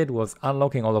thing I did was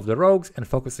unlocking all of the rogues and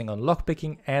focusing on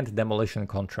lockpicking and demolition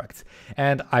contracts.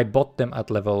 And I bought them at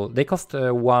level, they cost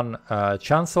 1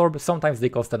 chance orb, sometimes they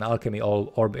cost an alchemy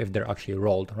orb if they're actually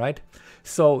rolled, right?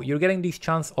 So you're getting these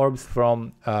chance orbs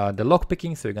from the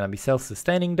lockpicking, so you're going to be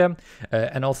self-sustaining them,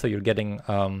 and also you're getting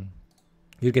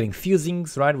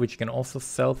fusings, right, which you can also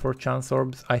sell for chance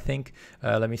orbs, I think.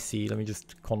 Let me see, let me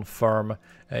just confirm.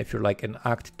 If you're like in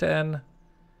Act 10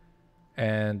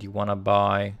 and you want to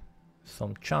buy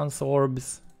some chance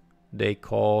orbs, They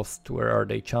cost, where are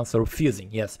they? Chance or fusing,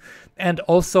 yes. And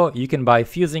also you can buy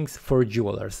fusings for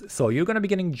jewelers. So you're gonna be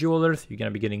getting jewelers, you're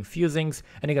gonna be getting fusings,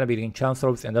 and you're gonna be getting chance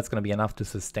orbs, and that's gonna be enough to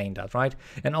sustain that, right?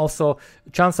 And also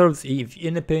chance orbs, if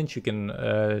in a pinch, you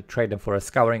can trade them for a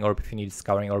scouring orb if you need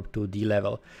scouring orb to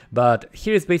D-level. But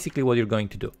here's basically what you're going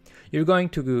to do. You're going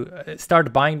to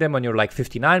start buying them when you're like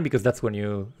 59, because that's when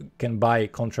you can buy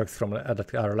contracts from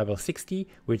that are level 60,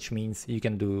 which means you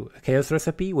can do a chaos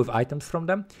recipe with items from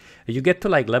them. You get to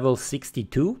like level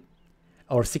 62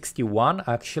 or 61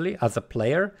 actually as a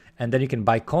player, and then you can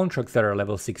buy contracts that are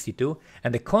level 62,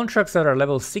 and the contracts that are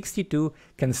level 62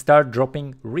 can start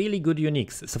dropping really good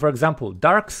uniques. So for example,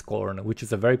 Dark Scorn, which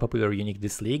is a very popular unique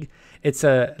this league, it's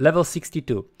a level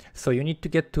 62, so you need to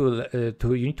get to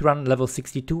you need to run level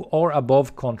 62 or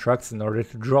above contracts in order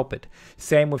to drop it.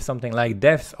 Same with something like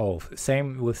Death's Oath,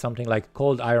 same with something like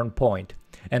Cold Iron Point,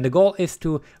 and the goal is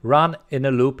to run in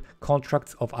a loop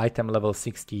contracts of item level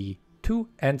 62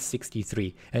 and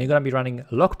 63, and you're gonna be running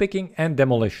lockpicking and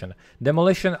demolition.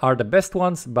 Demolition are the best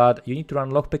ones, but you need to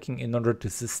run lockpicking in order to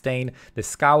sustain the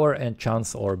scour and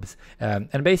chance orbs,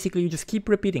 and basically you just keep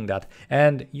repeating that,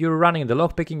 and you're running the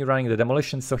lockpicking, you're running the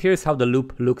demolition. So here's how the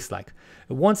loop looks like.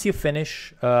 Once you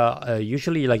finish,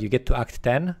 usually like you get to act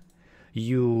 10,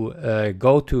 you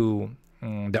go to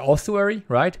the ossuary,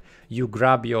 right? You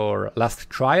grab your last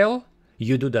trial,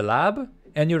 you do the lab,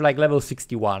 and you're like level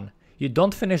 61. You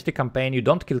don't finish the campaign, you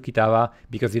don't kill Kitava,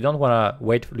 because you don't want to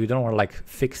wait, you don't want to like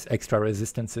fix extra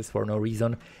resistances for no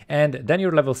reason. And then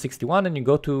you're level 61 and you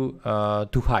go to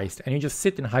Heist, and you just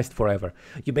sit in Heist forever.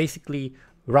 You basically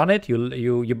run it,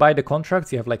 you buy the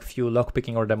contracts, you have like few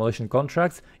lockpicking or demolition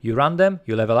contracts, you run them,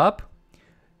 you level up,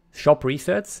 shop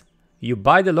resets, you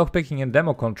buy the lockpicking and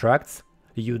demo contracts,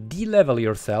 you de-level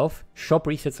yourself, shop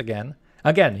resets again,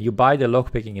 you buy the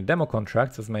lockpicking and demo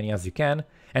contracts, as many as you can,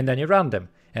 and then you run them.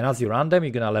 And as you run them,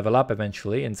 you're gonna level up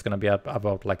eventually, and it's gonna be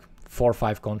about like 4 or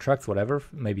 5 contracts, whatever,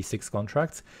 maybe 6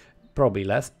 contracts, probably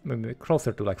less, maybe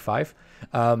closer to like 5.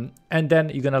 And then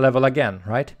you're gonna level again,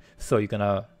 right? So you're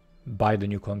gonna buy the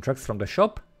new contracts from the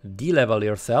shop, de-level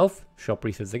yourself, shop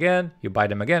resets again, you buy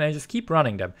them again, and just keep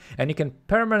running them. And you can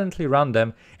permanently run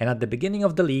them, and at the beginning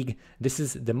of the league, this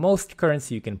is the most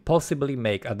currency you can possibly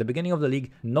make. At the beginning of the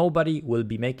league, nobody will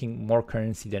be making more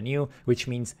currency than you, which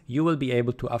means you will be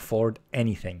able to afford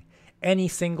anything. Any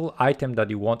single item that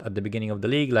you want at the beginning of the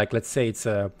league, like let's say it's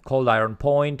a Cold Iron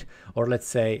Point, or let's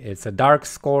say it's a Dark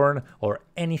Scorn, or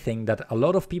anything that a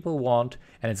lot of people want,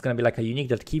 and it's gonna be like a unique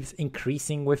that keeps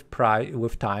increasing with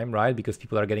time, right? Because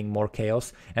people are getting more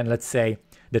chaos, and let's say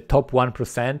the top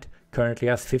 1% currently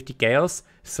has 50 chaos,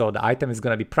 so the item is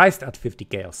going to be priced at 50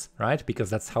 chaos, right? Because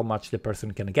that's how much the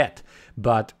person can get.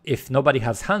 But if nobody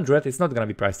has 100, it's not going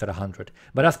to be priced at 100.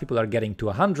 But as people are getting to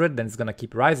 100, then it's going to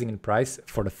keep rising in price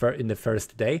for in the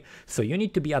first day. So you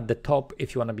need to be at the top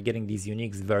if you want to be getting these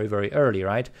uniques very, very early,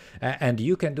 right? And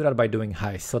you can do that by doing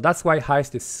Heist. So that's why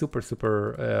Heist is super,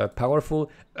 super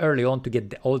powerful early on to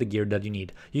get all the gear that you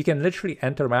need. You can literally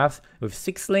enter maps with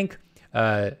 6 link,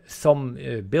 some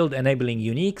build enabling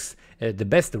uniques, the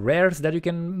best rares that you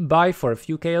can buy for a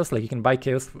few chaos. Like you can buy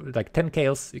chaos, like 10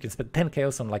 chaos, you can spend 10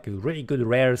 chaos on like really good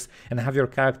rares and have your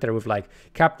character with like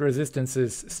cap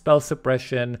resistances, spell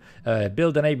suppression,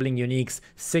 build enabling uniques,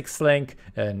 6 link,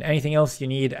 and anything else you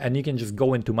need, and you can just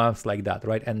go into maps like that,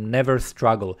 right? And never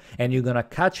struggle. And you're gonna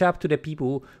catch up to the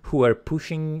people who are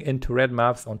pushing into red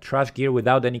maps on trash gear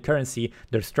without any currency.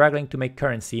 They're struggling to make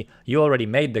currency. You already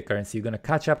made the currency. You're gonna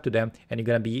catch up to them, and you're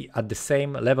gonna be at the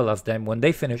same level as them. When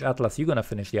they finish Atlas, you're gonna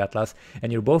finish the Atlas,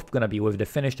 and you're both gonna be with the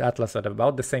finished Atlas at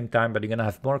about the same time, but you're gonna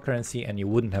have more currency and you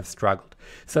wouldn't have struggled.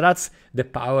 So that's the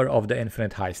power of the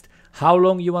Infinite Heist. How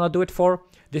long you wanna do it for?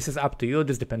 This is up to you.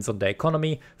 This depends on the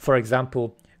economy. For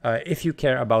example, if you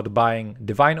care about buying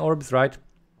divine orbs, right?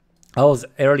 I was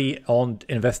early on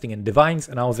investing in divines,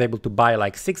 and I was able to buy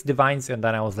like 6 divines, and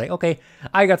then I was like, okay,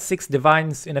 I got 6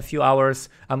 divines in a few hours.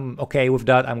 I'm okay with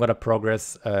that. I'm gonna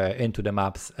progress into the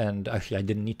maps, and actually I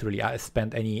didn't need to really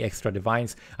spend any extra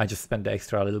divines. I just spent the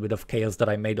extra little bit of chaos that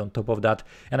I made on top of that,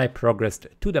 and I progressed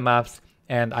to the maps.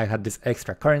 And I had this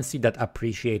extra currency that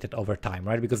appreciated over time,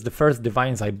 right? Because the first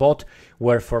divines I bought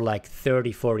were for like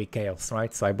 30-40 chaos,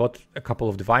 right? So I bought a couple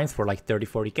of divines for like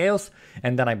 30-40 chaos,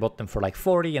 and then I bought them for like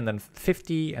 40, and then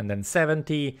 50, and then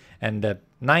 70, and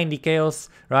 90 chaos,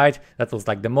 right? That was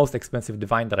like the most expensive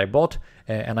divine that I bought,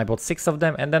 and I bought 6 of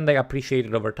them, and then they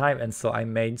appreciated over time, and so I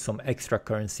made some extra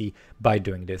currency by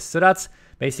doing this. So that's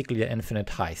basically the Infinite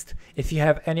Heist. If you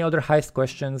have any other Heist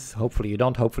questions, hopefully you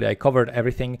don't, hopefully I covered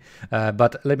everything,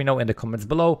 but let me know in the comments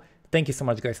below. Thank you so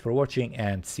much guys for watching,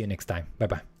 and see you next time. Bye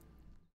bye.